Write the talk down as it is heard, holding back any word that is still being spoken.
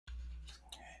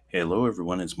Hello,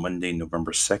 everyone. It's Monday,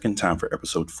 November 2nd, time for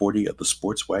episode 40 of the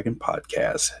Sports Wagon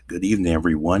Podcast. Good evening,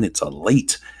 everyone. It's a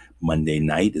late Monday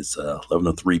night. It's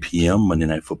 11:03 p.m. Monday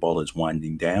Night Football is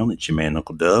winding down. It's your man,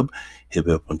 Uncle Dub. Hit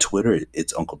me up on Twitter.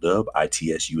 It's Uncle Dub,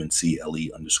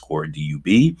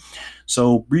 ITSUNCLE_DUB.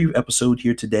 So, brief episode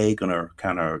here today. Going to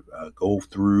kind of go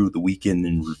through the weekend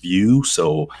in review.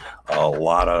 So, a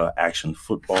lot of action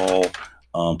football.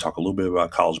 Talk a little bit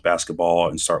about college basketball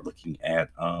and start looking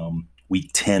at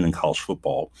week 10 in college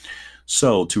football.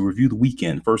 So to review the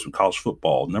weekend, first with college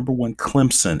football, number one,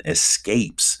 Clemson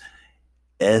escapes.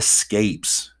 There's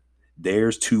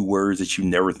two words that you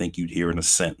never think you'd hear in a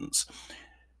sentence.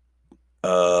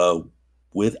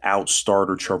 Without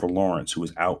starter Trevor Lawrence, who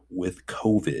is out with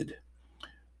COVID,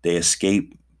 they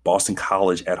escape Boston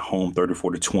College at home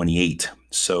 34-28.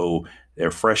 So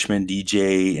their freshman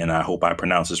DJ, and I hope I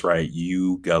pronounce this right,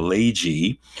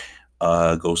 Ugalegi,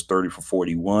 goes 30 for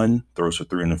 41, throws for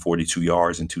 342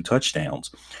 yards and 2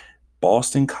 touchdowns.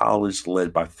 Boston College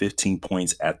led by 15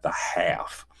 points at the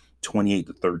half,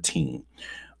 28-13.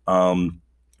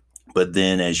 But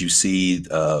then, as you see,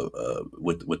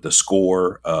 with the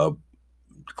score,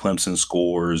 Clemson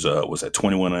scores was at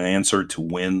 21 unanswered to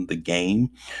win the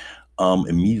game.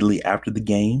 Immediately after the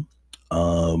game,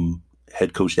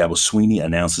 head coach Dabo Swinney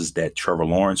announces that Trevor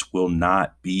Lawrence will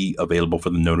not be available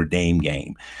for the Notre Dame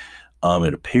game.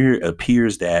 It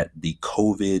appears that the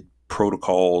COVID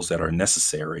protocols that are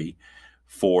necessary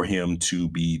for him to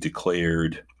be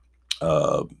declared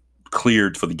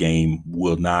cleared for the game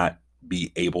will not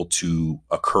be able to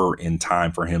occur in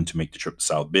time for him to make the trip to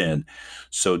South Bend.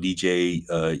 So DJ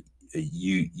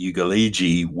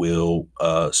Ugalegi will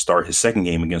start his second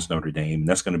game against Notre Dame. And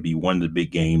that's going to be one of the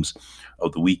big games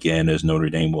of the weekend as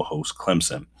Notre Dame will host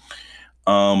Clemson.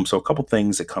 So a couple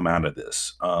things that come out of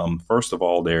this. First of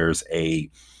all, there's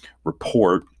a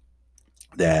report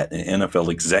that an NFL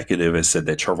executive has said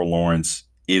that Trevor Lawrence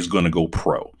is going to go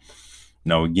pro.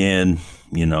 Now, again,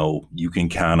 you can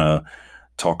kind of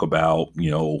talk about,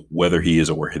 whether he is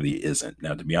or whether he isn't.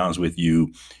 Now, to be honest with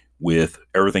you, with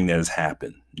everything that has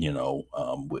happened,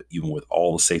 even with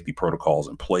all the safety protocols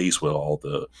in place, with all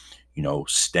the,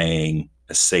 staying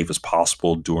as safe as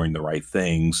possible, doing the right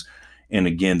things. And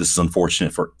again, this is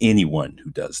unfortunate for anyone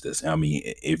who does this. I mean,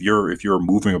 if you're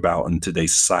moving about in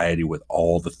today's society with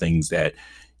all the things that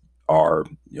are,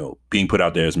 being put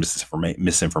out there as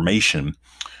misinformation,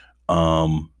 people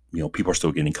are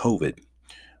still getting COVID.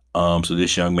 So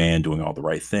this young man doing all the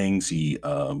right things, he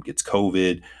gets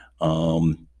COVID.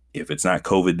 If it's not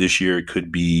COVID this year, it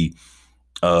could be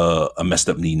a messed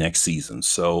up knee next season.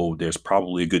 So there's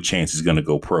probably a good chance he's going to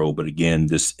go pro. But again,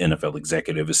 this NFL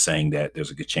executive is saying that there's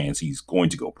a good chance he's going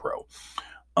to go pro.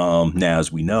 Now,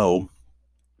 as we know,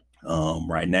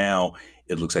 right now,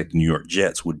 it looks like the New York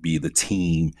Jets would be the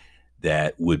team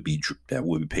that would be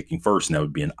picking first, and that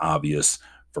would be an obvious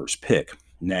first pick.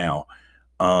 Now,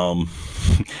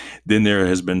 then there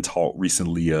has been talk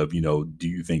recently of, do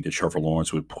you think that Trevor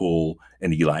Lawrence would pull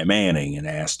an Eli Manning and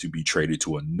ask to be traded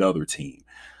to another team?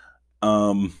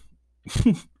 Who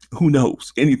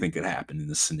knows? Anything could happen in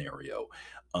this scenario.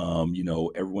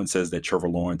 Everyone says that Trevor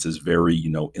Lawrence is very,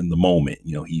 in the moment.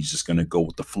 He's just going to go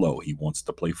with the flow. He wants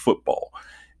to play football.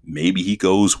 Maybe he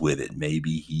goes with it.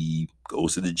 Maybe he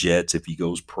goes to the Jets if he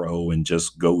goes pro and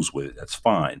just goes with it. That's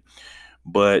fine.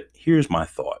 But here's my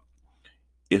thought.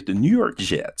 If the New York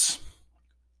Jets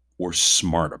were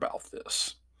smart about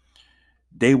this,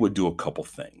 they would do a couple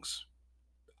things.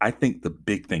 I think the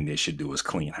big thing they should do is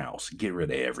clean house. Get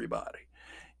rid of everybody.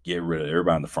 Get rid of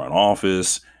everybody in the front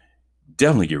office.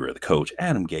 Definitely get rid of the coach,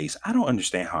 Adam Gase. I don't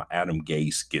understand how Adam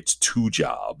Gase gets 2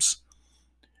 jobs,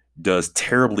 does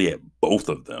terribly at both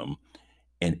of them,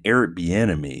 and Eric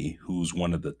Bieniemy, who's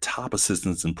one of the top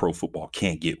assistants in pro football,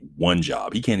 can't get 1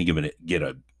 job. He can't even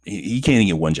he can't even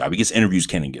get 1 job. He gets interviews,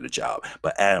 can't even get a job.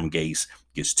 But Adam Gase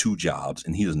gets 2 jobs,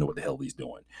 and he doesn't know what the hell he's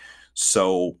doing.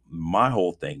 So my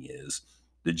whole thing is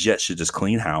the Jets should just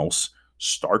clean house,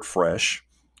 start fresh,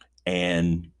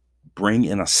 and bring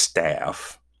in a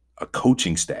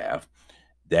coaching staff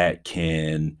that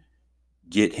can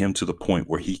get him to the point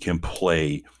where he can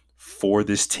play for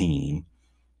this team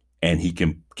and he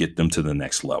can get them to the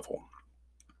next level.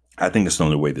 I think that's the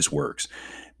only way this works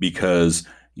because,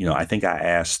 I think I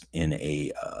asked in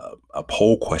a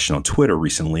poll question on Twitter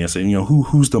recently, I said,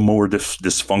 who's the more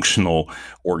dysfunctional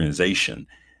organization?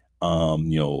 The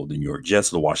New York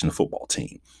Jets or the Washington football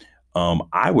team?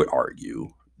 I would argue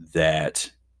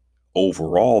that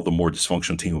overall, the more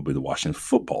dysfunctional team will be the Washington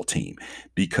football team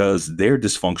because they're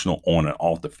dysfunctional on and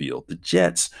off the field. The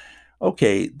Jets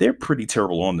Okay, they're pretty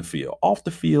terrible on the field. Off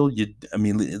the field, I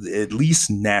mean, at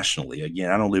least nationally. Again,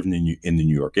 I don't live in the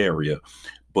New York area,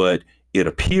 but it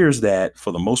appears that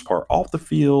for the most part, off the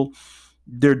field,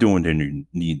 they're doing what they're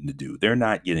needing to do. They're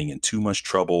not getting in too much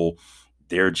trouble.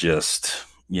 They're just,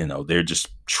 they're just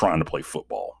trying to play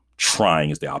football. Trying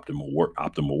is the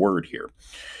optimal word here.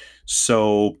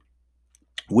 So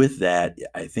with that,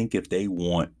 I think if they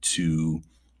want to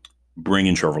bring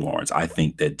in Trevor Lawrence, I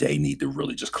think that they need to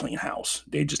really just clean house.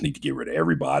 They just need to get rid of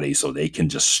everybody so they can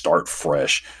just start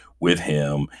fresh with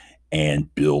him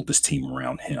and build this team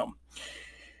around him.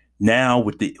 Now,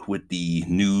 with the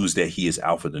news that he is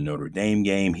out for the Notre Dame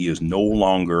game, he is no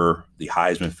longer the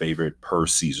Heisman favorite per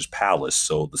Caesar's Palace.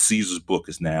 So the Caesar's book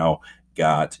has now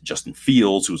got Justin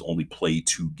Fields, who's only played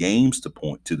 2 games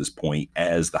to this point,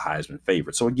 as the Heisman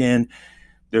favorite. So again,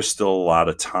 there's still a lot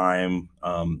of time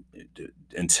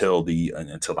until the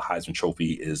Heisman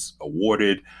Trophy is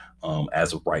awarded.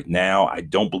 As of right now, I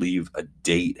don't believe a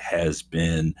date has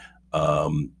been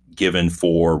given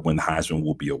for when the Heisman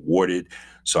will be awarded.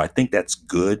 So I think that's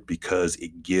good because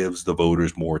it gives the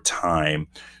voters more time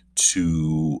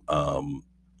to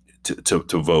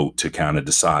vote, to kind of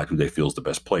decide who they feel is the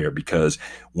best player. Because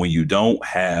when you don't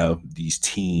have these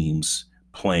teams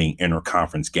playing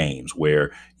interconference games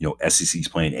where SEC is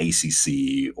playing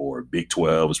ACC or Big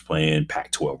 12 is playing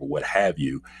Pac-12 or what have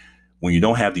you, when you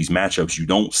don't have these matchups, you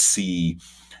don't see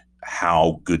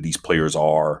how good these players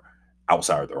are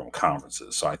outside of their own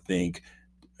conferences. So I think,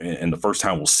 and the first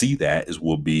time we'll see that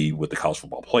will be with the college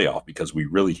football playoff, because we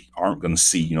really aren't going to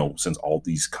see, since all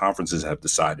these conferences have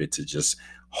decided to just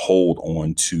hold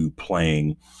on to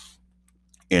playing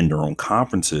in their own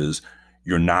conferences,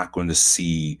 you're not going to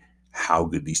see how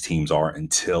good these teams are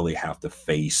until they have to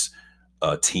face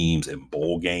teams in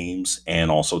bowl games and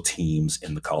also teams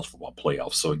in the college football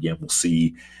playoffs. So again, we'll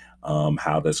see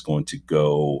how that's going to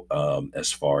go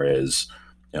as far as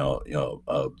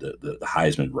the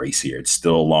Heisman race here. It's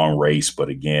still a long race, but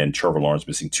again, Trevor Lawrence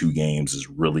missing 2 games is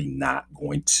really not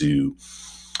going to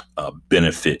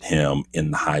benefit him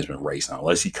in the Heisman race now,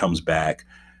 unless he comes back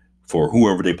for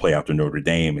whoever they play after Notre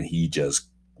Dame and he just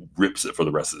rips it for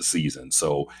the rest of the season.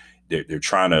 So they're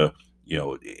trying to,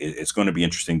 it's going to be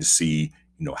interesting to see,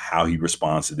 how he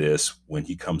responds to this when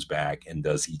he comes back, and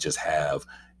does he just have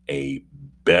a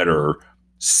better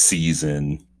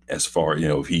season as far,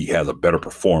 if he has a better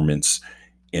performance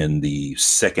in the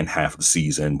second half of the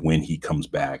season when he comes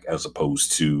back, as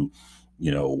opposed to,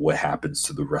 what happens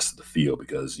to the rest of the field.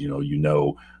 Because,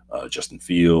 Justin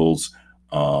Fields,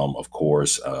 of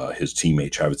course, his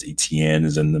teammate Travis Etienne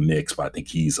is in the mix, but I think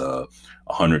he's a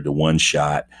 100-to-1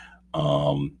 shot.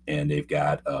 And they've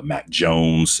got Mac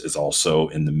Jones is also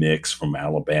in the mix from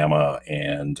Alabama,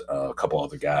 and a couple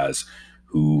other guys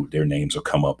who their names will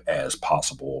come up as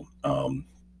possible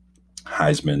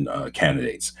Heisman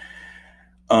candidates.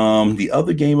 The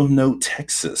other game of note,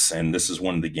 Texas, and this is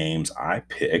one of the games I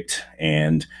picked.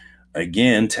 And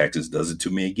again, Texas does it to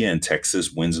me again.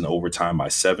 Texas wins in overtime by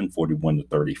 7,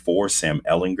 41-34. Sam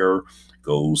Ehlinger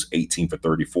goes 18 for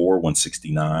 34,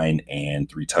 169, and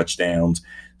 3 touchdowns.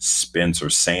 Spencer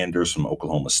Sanders from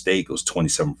Oklahoma State goes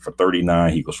 27 for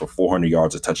 39. He goes for 400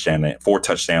 yards, a touchdown, 4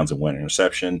 touchdowns, and 1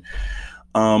 interception.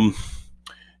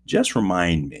 Just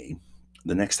remind me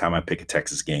the next time I pick a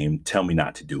Texas game, tell me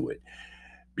not to do it.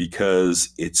 Because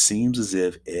it seems as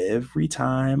if every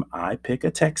time I pick a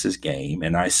Texas game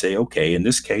and I say, okay, in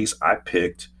this case, I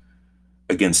picked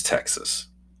against Texas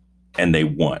and they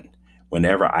won.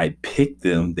 Whenever I pick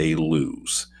them, they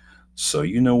lose. So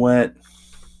you know what?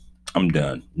 I'm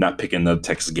done. Not picking another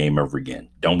Texas game ever again.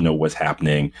 Don't know what's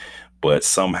happening, but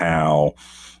somehow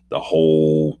the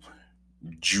whole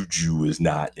juju is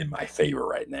not in my favor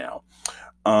right now.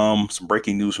 Some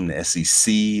breaking news from the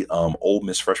SEC. Ole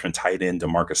Miss freshman tight end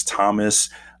Demarcus Thomas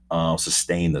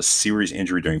sustained a serious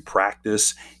injury during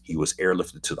practice. He was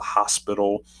airlifted to the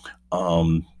hospital.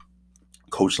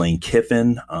 Coach Lane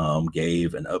Kiffin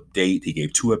gave an update. He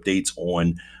gave 2 updates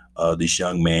on this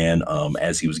young man.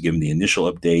 As he was given the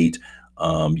initial update,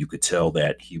 you could tell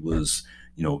that he was,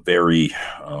 very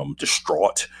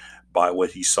distraught by what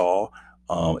he saw.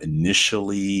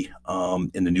 Initially,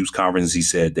 in the news conference, he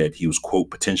said that he was,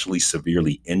 quote, potentially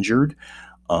severely injured.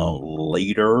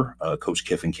 Later, Coach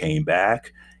Kiffin came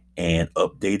back and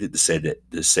updated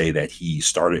to say that he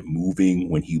started moving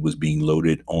when he was being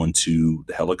loaded onto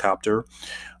the helicopter.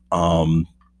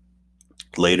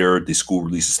 Later, the school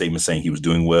released a statement saying he was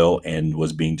doing well and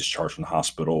was being discharged from the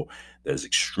hospital. That is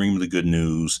extremely good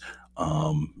news.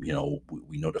 We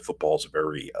know that football is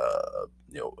very,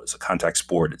 it's a contact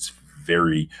sport. It's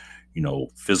very,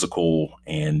 physical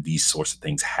and these sorts of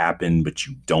things happen, but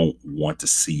you don't want to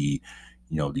see,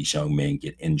 these young men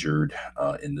get injured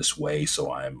in this way.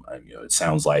 So it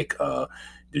sounds like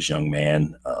this young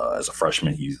man, as a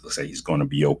freshman, he's going to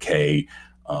be okay.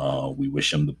 We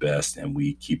wish him the best, and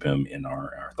we keep him in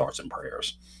our thoughts and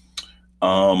prayers.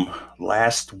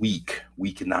 Last week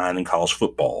 9 in college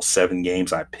football, 7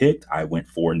 games I picked. I went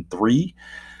 4-3.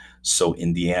 So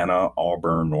Indiana,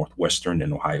 Auburn, Northwestern,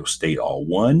 and Ohio State all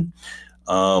won.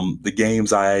 The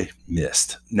games I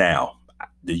missed. Now,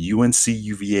 the UNC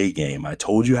UVA game, I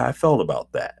told you how I felt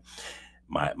about that.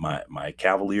 My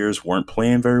Cavaliers weren't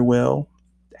playing very well.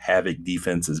 Havoc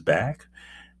defense is back.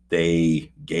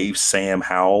 They gave Sam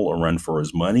Howell a run for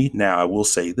his money. Now, I will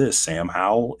say this. Sam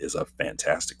Howell is a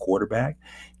fantastic quarterback.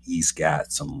 He's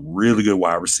got some really good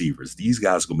wide receivers. These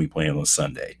guys are going to be playing on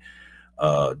Sunday.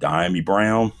 Diami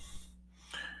Brown,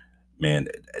 man,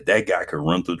 that guy could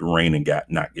run through the rain and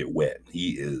not get wet.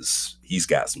 He's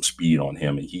got some speed on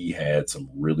him, and he had some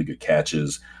really good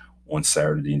catches on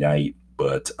Saturday night.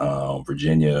 But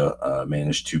Virginia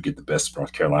managed to get the best of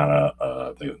North Carolina.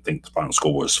 I think the final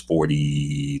score was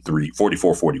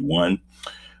 44-41.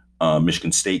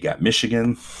 Michigan State got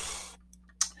Michigan.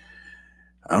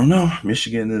 I don't know.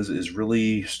 Michigan is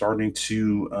really starting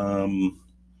to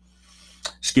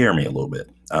scare me a little bit.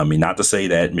 I mean, not to say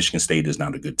that Michigan State is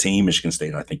not a good team. Michigan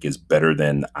State, I think, is better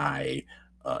than I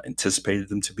anticipated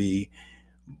them to be.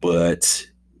 But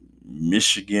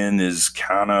Michigan is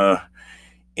kind of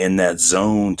in that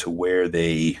zone to where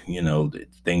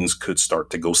things could start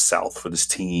to go south for this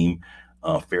team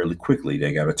fairly quickly.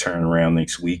 They got to turn around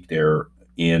next week. They're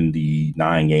in the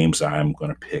 9 games I'm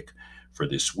going to pick for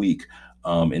this week.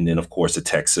 And then, of course, the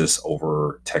Texas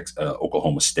over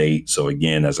Oklahoma State. So,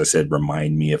 again, as I said,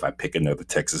 remind me if I pick another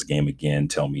Texas game again,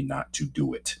 tell me not to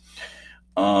do it.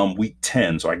 Week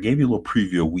 10. So I gave you a little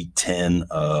preview of week 10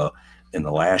 in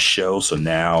the last show. So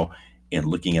now, in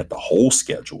looking at the whole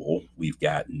schedule, we've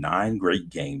got 9 great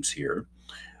games here.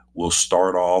 We'll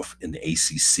start off in the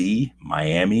ACC.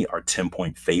 Miami are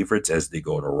 10-point favorites as they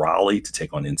go to Raleigh to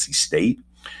take on NC State.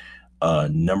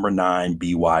 Number 9,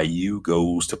 BYU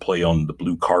goes to play on the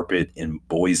blue carpet in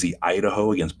Boise,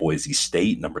 Idaho against Boise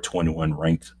State. Number 21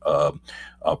 ranked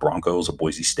Broncos of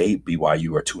Boise State.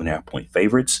 BYU are 2.5-point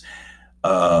favorites.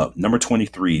 Number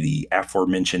 23, the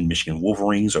aforementioned Michigan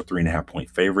Wolverines are 3.5-point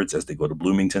favorites as they go to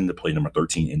Bloomington to play number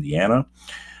 13, Indiana.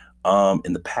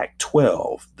 In the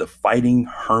Pac-12, the Fighting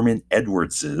Herman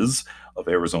Edwardses of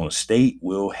Arizona State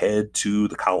will head to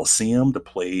the Coliseum to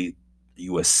play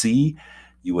USC.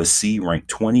 USC, ranked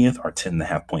 20th, are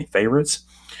 10.5-point favorites.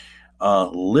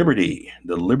 Liberty,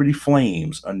 the Liberty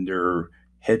Flames under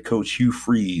head coach Hugh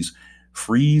Freeze.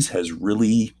 Freeze has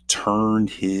really turned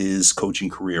his coaching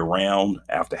career around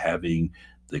after having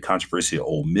the controversy at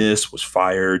Ole Miss, was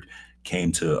fired,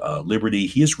 came to Liberty.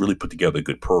 He has really put together a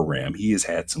good program. He has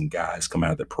had some guys come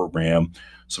out of the program.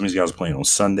 Some of these guys are playing on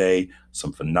Sunday,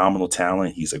 some phenomenal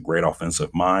talent. He's a great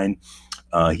offensive mind.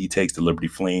 He takes the Liberty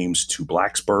Flames to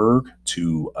Blacksburg,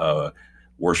 to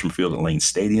Worsham Field at Lane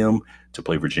Stadium to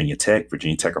play Virginia Tech.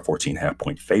 Virginia Tech are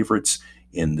 14.5-point favorites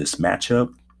in this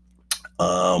matchup.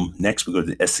 Next, we go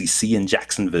to the SEC in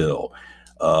Jacksonville.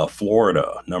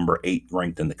 Florida, number 8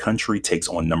 ranked in the country, takes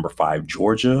on number 5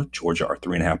 Georgia. Georgia are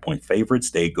 3.5-point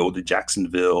favorites. They go to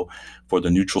Jacksonville for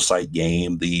the neutral site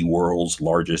game, the world's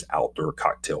largest outdoor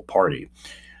cocktail party.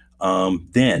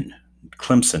 Then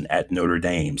Clemson at Notre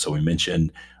Dame. So we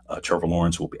mentioned Trevor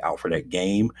Lawrence will be out for that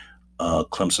game.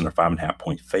 Clemson are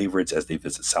 5.5-point favorites as they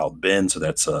visit South Bend. So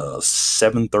that's a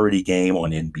 7:30 game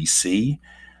on NBC.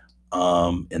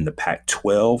 In the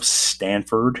Pac-12,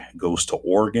 Stanford goes to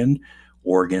Oregon.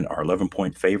 Oregon are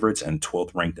 11-point favorites and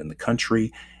 12th ranked in the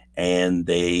country. And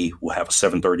they will have a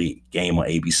 7:30 game on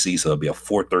ABC. So there'll be a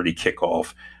 4:30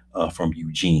 kickoff from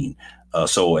Eugene.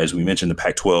 So as we mentioned, the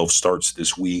Pac-12 starts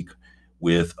this week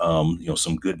with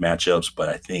some good matchups. But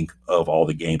I think of all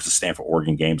the games, the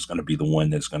Stanford-Oregon game is going to be the one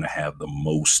that's going to have the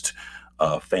most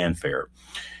fanfare.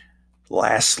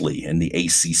 Lastly, in the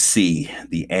ACC,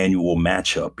 the annual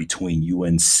matchup between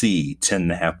UNC,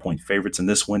 10.5-point favorites in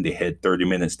this one. They head 30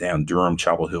 minutes down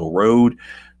Durham-Chapel Hill Road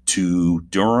to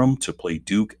Durham to play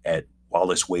Duke at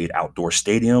Wallace Wade Outdoor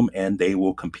Stadium, and they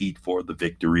will compete for the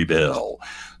Victory Bell.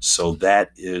 So that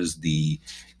is the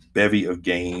bevy of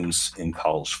games in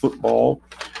college football.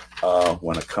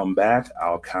 When I come back,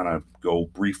 I'll kind of go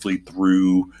briefly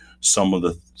through some of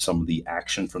the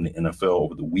action from the NFL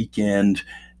over the weekend,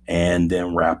 and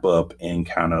then wrap up and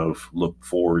kind of look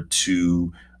forward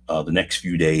to the next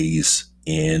few days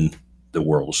in the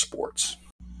world of sports.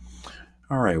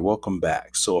 All right, welcome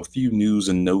back. So, a few news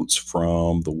and notes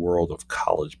from the world of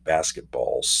college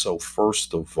basketball. So,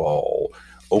 first of all,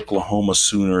 Oklahoma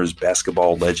Sooners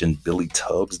basketball legend Billy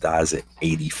Tubbs dies at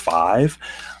 85.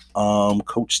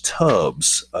 Coach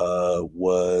Tubbs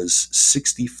was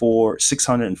 64,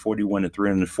 641 and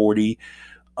 340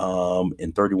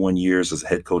 in 31 years as a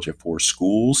head coach at four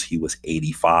schools. He was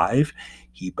 85.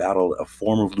 He battled a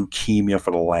form of leukemia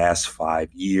for the last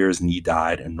 5 years, and he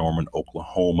died in Norman,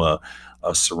 Oklahoma,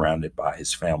 surrounded by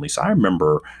his family. So I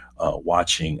remember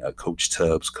watching Coach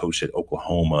Tubbs coach at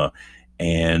Oklahoma,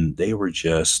 and they were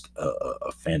just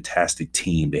a fantastic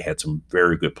team. They had some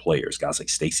very good players, guys like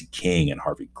Stacey King and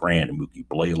Harvey Grant and Mookie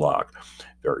Blaylock.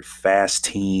 Very fast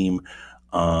team.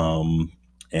 And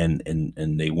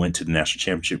they went to the national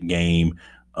championship game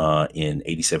in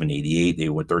 87-88. They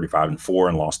went 35-4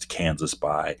 and lost to Kansas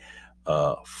by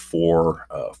 4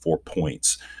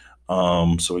 points.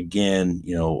 So again,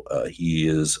 he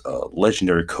is a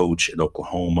legendary coach at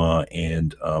Oklahoma,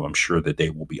 and I'm sure that they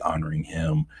will be honoring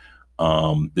him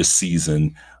this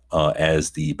season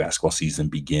as the basketball season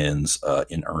begins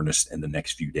in earnest in the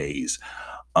next few days.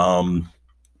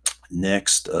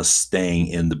 Next, staying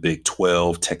in the Big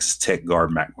 12, Texas Tech guard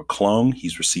Mac McClung.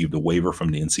 He's received a waiver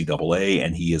from the NCAA,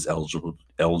 and he is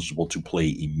eligible to play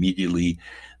immediately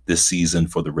this season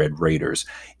for the Red Raiders.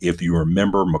 If you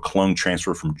remember, McClung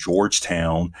transferred from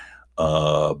Georgetown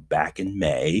back in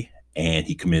May, and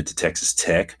he committed to Texas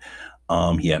Tech.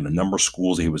 He had a number of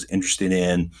schools that he was interested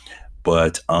in,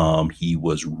 but he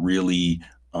was really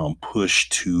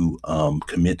pushed to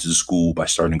commit to the school by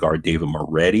starting guard David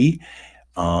Moretti.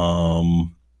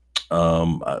 I'm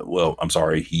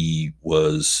sorry, he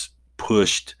was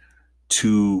pushed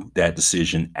to that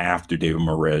decision after David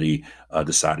Moretti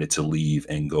decided to leave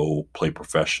and go play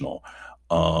professional.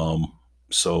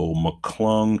 So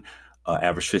McClung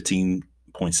averaged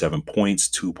 15.7 points,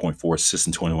 2.4 assists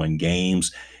in 21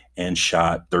 games, and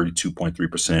shot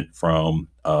 32.3% from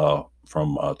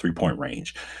 3-point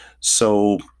range.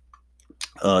 So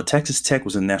Texas Tech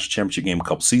was in the national championship game a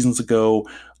couple seasons ago.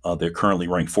 They're currently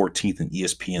ranked 14th in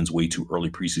ESPN's way too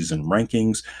early preseason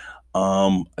rankings.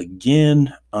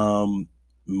 Again,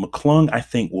 McClung, I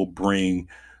think, will bring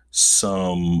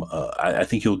some. I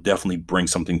think he'll definitely bring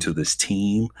something to this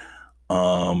team.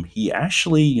 He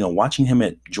actually, watching him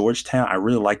at Georgetown, I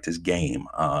really liked his game.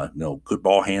 Good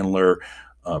ball handler,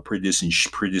 pretty decent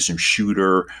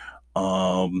shooter.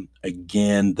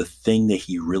 Again, the thing that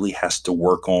he really has to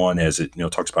work on, as it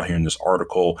talks about here in this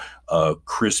article,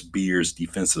 Chris Beard's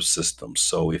defensive system.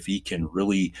 So if he can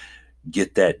really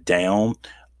get that down,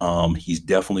 he's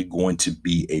definitely going to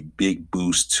be a big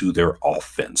boost to their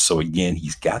offense. So again,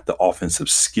 he's got the offensive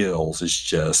skills. It's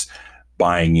just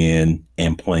buying in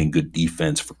and playing good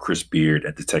defense for Chris Beard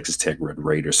at the Texas Tech Red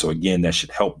Raiders. So again, that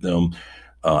should help them.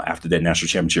 After that national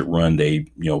championship run, they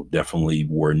definitely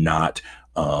were not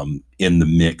in the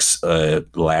mix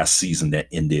last season that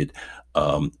ended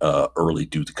early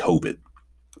due to COVID.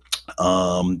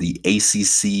 The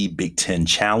ACC Big Ten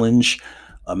Challenge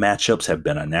matchups have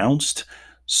been announced.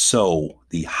 So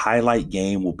the highlight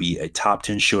game will be a top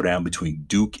 10 showdown between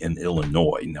Duke and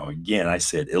Illinois. Now, again, I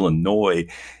said Illinois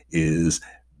is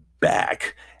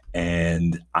back.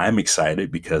 And I'm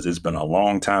excited because it's been a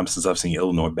long time since I've seen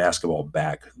Illinois basketball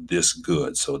back this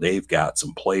good. So they've got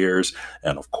some players.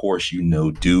 And of course,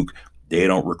 Duke, they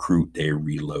don't recruit, they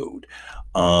reload.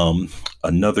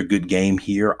 Another good game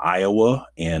here, Iowa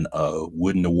and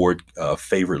Wooden Award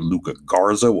favorite Luka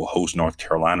Garza will host North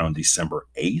Carolina on December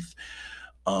 8th.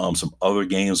 Some other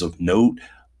games of note,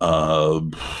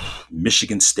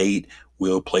 Michigan State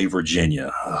will play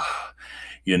Virginia.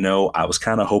 I was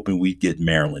kind of hoping we'd get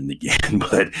Maryland again,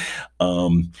 but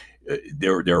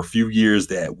there are a few years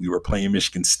that we were playing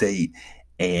Michigan State,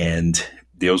 and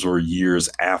those were years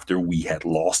after we had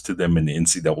lost to them in the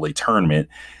NCAA tournament.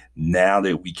 Now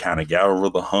that we kind of got over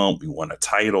the hump, we won a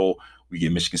title, we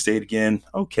get Michigan State again.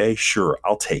 Okay, sure,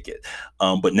 I'll take it.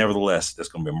 But nevertheless, that's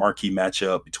going to be a marquee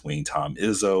matchup between Tom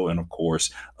Izzo and, of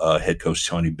course, head coach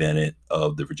Tony Bennett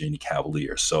of the Virginia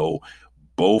Cavaliers. So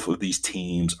both of these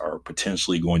teams are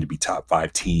potentially going to be top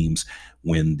 5 teams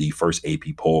when the first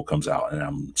AP poll comes out. And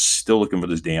I'm still looking for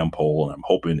this damn poll, and I'm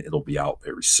hoping it'll be out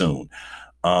very soon.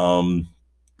 I'm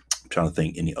trying to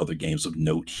think any other games of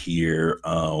note here.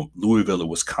 Louisville at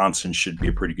Wisconsin should be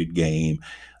a pretty good game.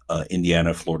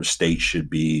 Indiana, Florida State should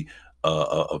be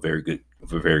a very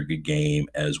good game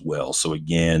as well. So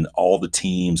again, all the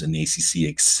teams in the ACC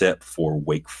except for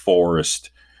Wake Forest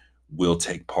will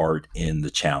take part in the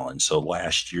challenge. So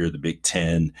last year, the Big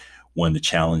Ten won the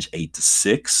challenge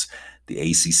 8-6. The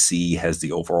ACC has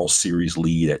the overall series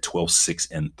lead at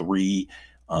 12-6-3.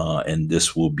 And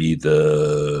this will be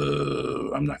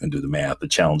I'm not going to do the math. The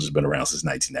challenge has been around since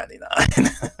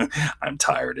 1999. I'm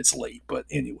tired. It's late. But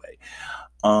anyway,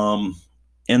 um,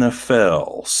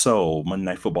 NFL. So Monday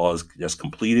Night Football is just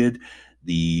completed.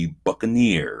 The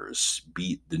Buccaneers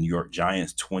beat the New York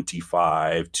Giants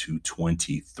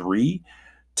 25-23.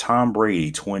 Tom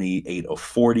Brady, 28 of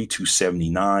 40,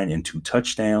 279, and 2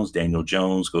 touchdowns. Daniel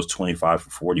Jones goes 25 for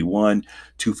 41,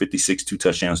 256, 2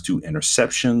 touchdowns, 2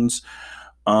 interceptions.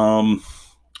 Um,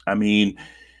 I mean,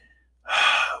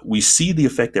 we see the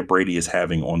effect that Brady is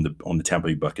having on the Tampa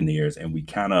Bay Buccaneers, and we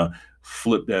kind of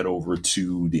flip that over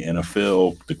to the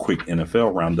NFL, the quick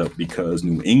NFL roundup, because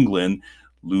New England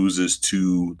loses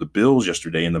to the Bills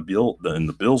yesterday, and the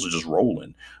Bills are just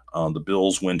rolling. The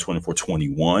Bills win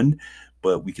 24-21,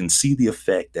 but we can see the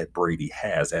effect that Brady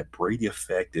has. That Brady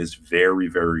effect is very,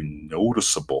 very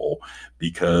noticeable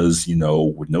because,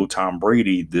 with no Tom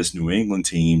Brady, this New England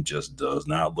team just does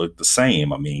not look the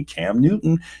same. I mean, Cam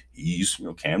Newton's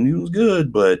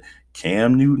good, but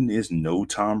Cam Newton is no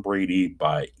Tom Brady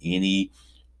by any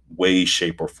way,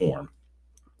 shape, or form.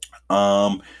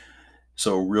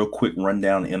 So real quick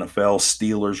rundown, NFL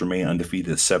Steelers remain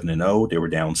undefeated at 7-0. They were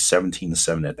down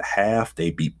 17-7 at the half. They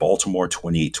beat Baltimore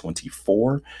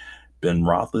 28-24. Ben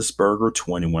Roethlisberger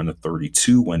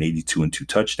 21-32, 182 and 2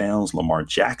 touchdowns. Lamar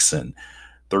Jackson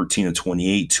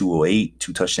 13-28, 208,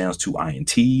 2 touchdowns, 2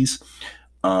 INTs.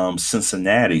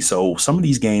 Cincinnati. So some of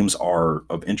these games are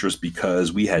of interest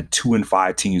because we had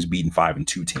 2-5 teams beating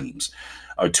 5-2 teams,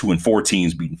 2-4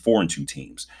 teams beating 4-2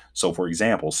 teams. So for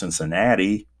example,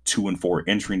 Cincinnati 2-4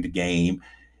 entering the game,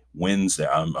 wins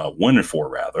 1-4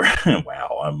 rather.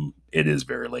 Wow, it is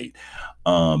very late.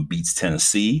 Beats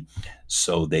Tennessee,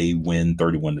 so they win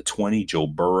 31-20. Joe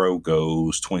Burrow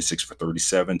goes 26 for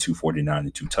 37, 249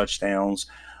 and 2 touchdowns.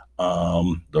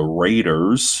 The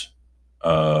Raiders,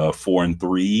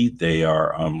 4-3. They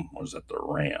are what is that? The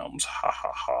Rams. Ha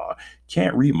ha ha.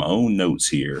 Can't read my own notes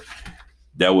here.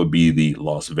 That would be the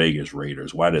Las Vegas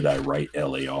Raiders. Why did I write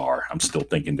LAR? I'm still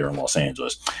thinking they're in Los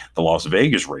Angeles. The Las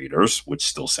Vegas Raiders, which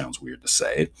still sounds weird to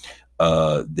say,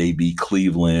 they beat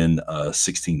Cleveland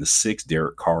 16-6.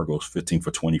 Derek Carr goes 15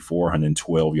 for 24,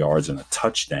 112 yards and a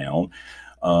touchdown.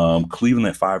 Cleveland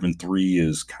at 5-3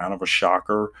 is kind of a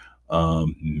shocker.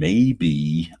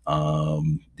 Maybe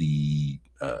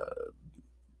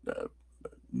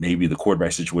the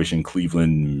quarterback situation in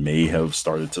Cleveland may have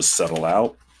started to settle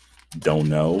out. Don't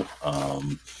know.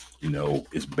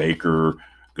 Is Baker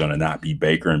going to not be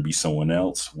Baker and be someone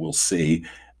else? We'll see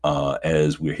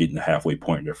as we're hitting the halfway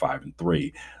point. They're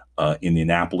 5-3.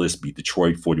 Indianapolis beat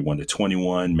Detroit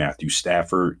 41-21. Matthew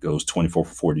Stafford goes 24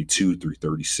 for 42,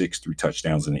 336, 3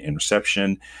 touchdowns and an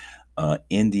interception.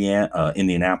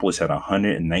 Indianapolis had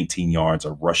 119 yards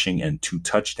of rushing and 2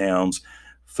 touchdowns.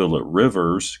 Phillip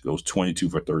Rivers goes 22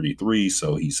 for 33,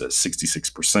 so he's at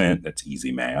 66%. That's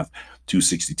easy math.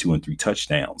 262 and 3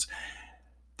 touchdowns.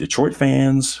 Detroit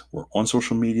fans were on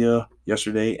social media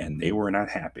yesterday, and they were not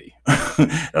happy.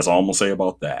 That's all I'm going to say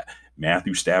about that.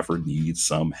 Matthew Stafford needs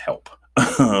some help.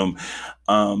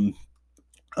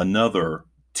 Another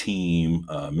team,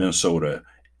 Minnesota,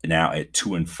 now at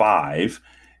 2-5,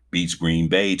 beats Green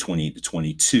Bay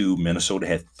 28-22. Minnesota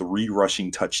had 3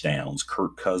 rushing touchdowns.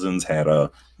 Kirk Cousins had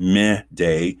a meh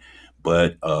day,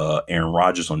 but Aaron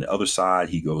Rodgers on the other side,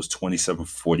 he goes 27 for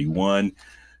 41,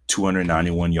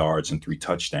 291 yards and 3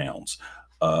 touchdowns.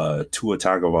 Tua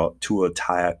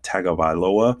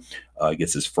Tagovailoa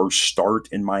gets his first start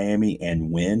in Miami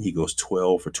and win. He goes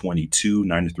 12 for 22,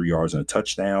 93 yards and a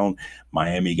touchdown.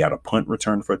 Miami got a punt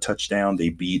return for a touchdown. They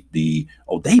beat the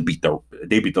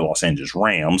Los Angeles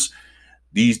Rams.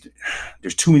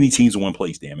 There's too many teams in one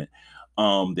place, damn it.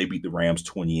 They beat the Rams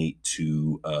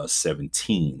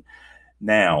 28-17.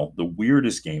 Now, the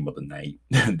weirdest game of the night,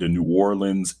 the New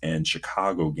Orleans and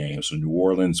Chicago game. So New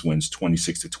Orleans wins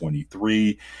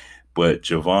 26-23, but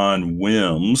Javon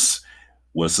Wims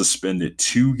was suspended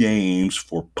 2 games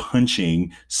for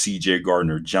punching C.J.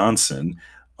 Gardner-Johnson.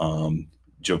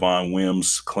 Javon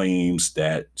Wims claims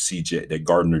that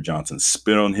Gardner-Johnson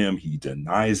spit on him. He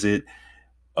denies it.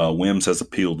 Wims has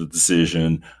appealed the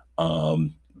decision.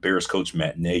 Bears coach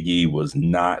Matt Nagy was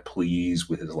not pleased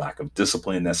with his lack of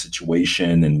discipline in that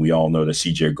situation. And we all know that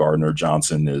C.J.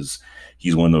 Gardner-Johnson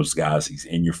he's one of those guys. He's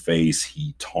in your face.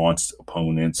 He taunts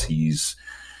opponents. He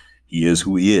is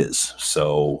who he is.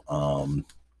 So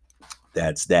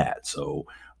that's that. So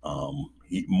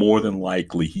more than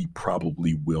likely, he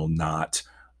probably will not.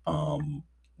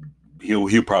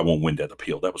 He'll probably won't win that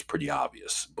appeal. That was pretty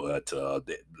obvious. But a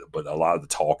lot of the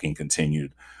talking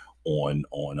continued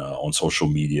on social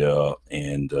media,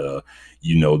 and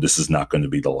this is not going to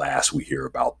be the last we hear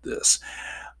about this.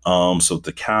 So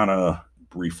to kind of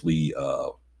briefly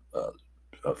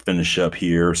finish up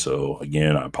here. So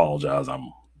again, I apologize.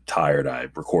 I'm tired. I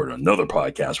recorded another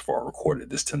podcast before I recorded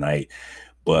this tonight,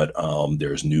 but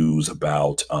there's news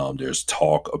about there's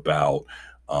talk about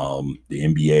the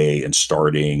NBA and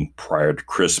starting prior to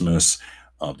Christmas.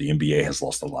 The NBA has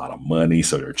lost a lot of money,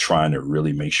 so they're trying to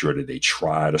really make sure that they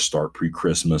try to start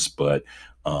pre-Christmas. But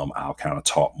I'll kind of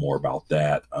talk more about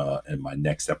that in my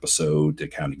next episode to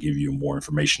kind of give you more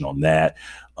information on that.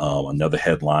 Another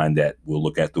headline that we'll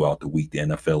look at throughout the week, the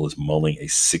NFL is mulling a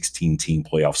 16-team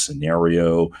playoff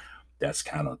scenario. That's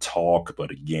kind of talk.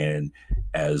 But again,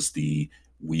 as the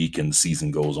week and season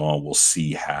goes on, we'll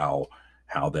see how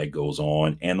that goes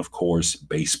on. And of course,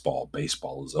 baseball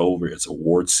is over. It's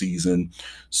award season.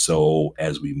 So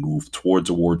as we move towards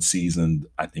award season,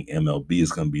 I think MLB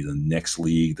is going to be the next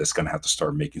league that's going to have to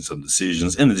start making some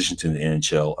decisions in addition to the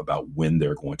NHL about when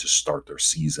they're going to start their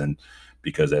season.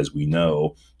 Because as we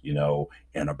know,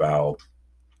 in about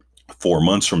 4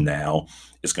 months from now,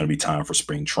 it's going to be time for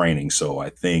spring training. So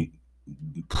I think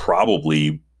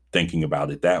probably thinking about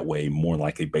it that way, more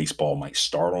likely baseball might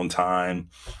start on time.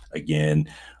 Again,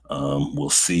 we'll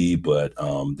see, but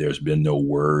there's been no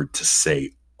word to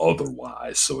say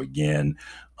otherwise. So again,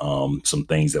 some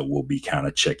things that we'll be kind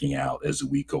of checking out as the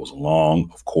week goes along.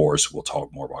 Of course, we'll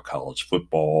talk more about college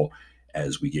football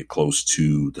as we get close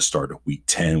to the start of week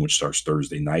 10, which starts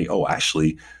Thursday night. Oh,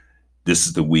 actually, this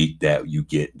is the week that you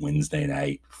get Wednesday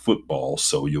night football.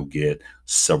 So you'll get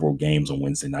several games on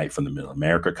Wednesday night from the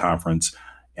Mid-America Conference.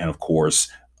 And of course,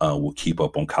 we'll keep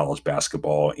up on college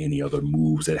basketball, any other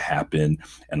moves that happen,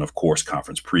 and of course,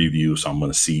 conference preview. So I'm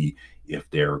going to see if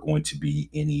there are going to be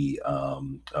any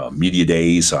media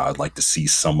days. I'd like to see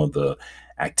some of the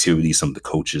activity, some of the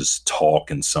coaches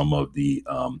talk, and some of the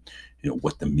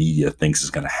what the media thinks is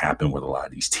going to happen with a lot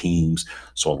of these teams.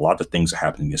 So a lot of things are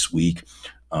happening this week.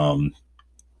 I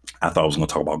thought I was going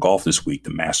to talk about golf this week.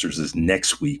 The Masters is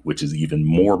next week, which is even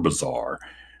more bizarre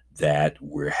that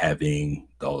we're having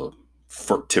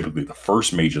typically the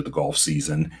first major of the golf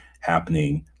season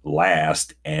happening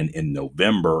last and in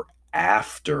November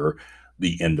after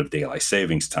the end of daylight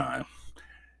savings time.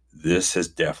 This has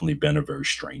definitely been a very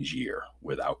strange year,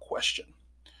 without question.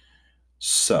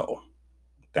 So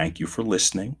thank you for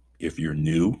listening. If you're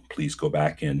new, please go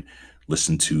back and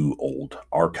listen to old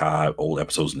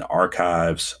episodes in the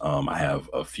archives. I have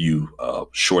a few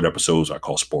short episodes I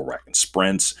call Sport Rack and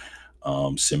Sprints.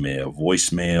 Send me a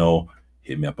voicemail,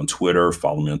 hit me up on Twitter,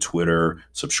 follow me on Twitter,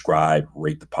 subscribe,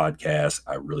 rate the podcast.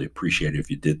 I really appreciate it if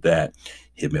you did that.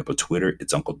 Hit me up on Twitter.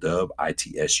 It's Uncle Dub,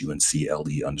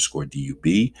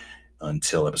 ITSUNCLE_DUB.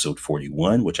 Until episode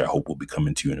 41, which I hope will be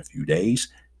coming to you in a few days.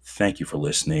 Thank you for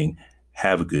listening.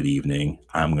 Have a good evening.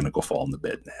 I'm going to go fall in the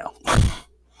bed now.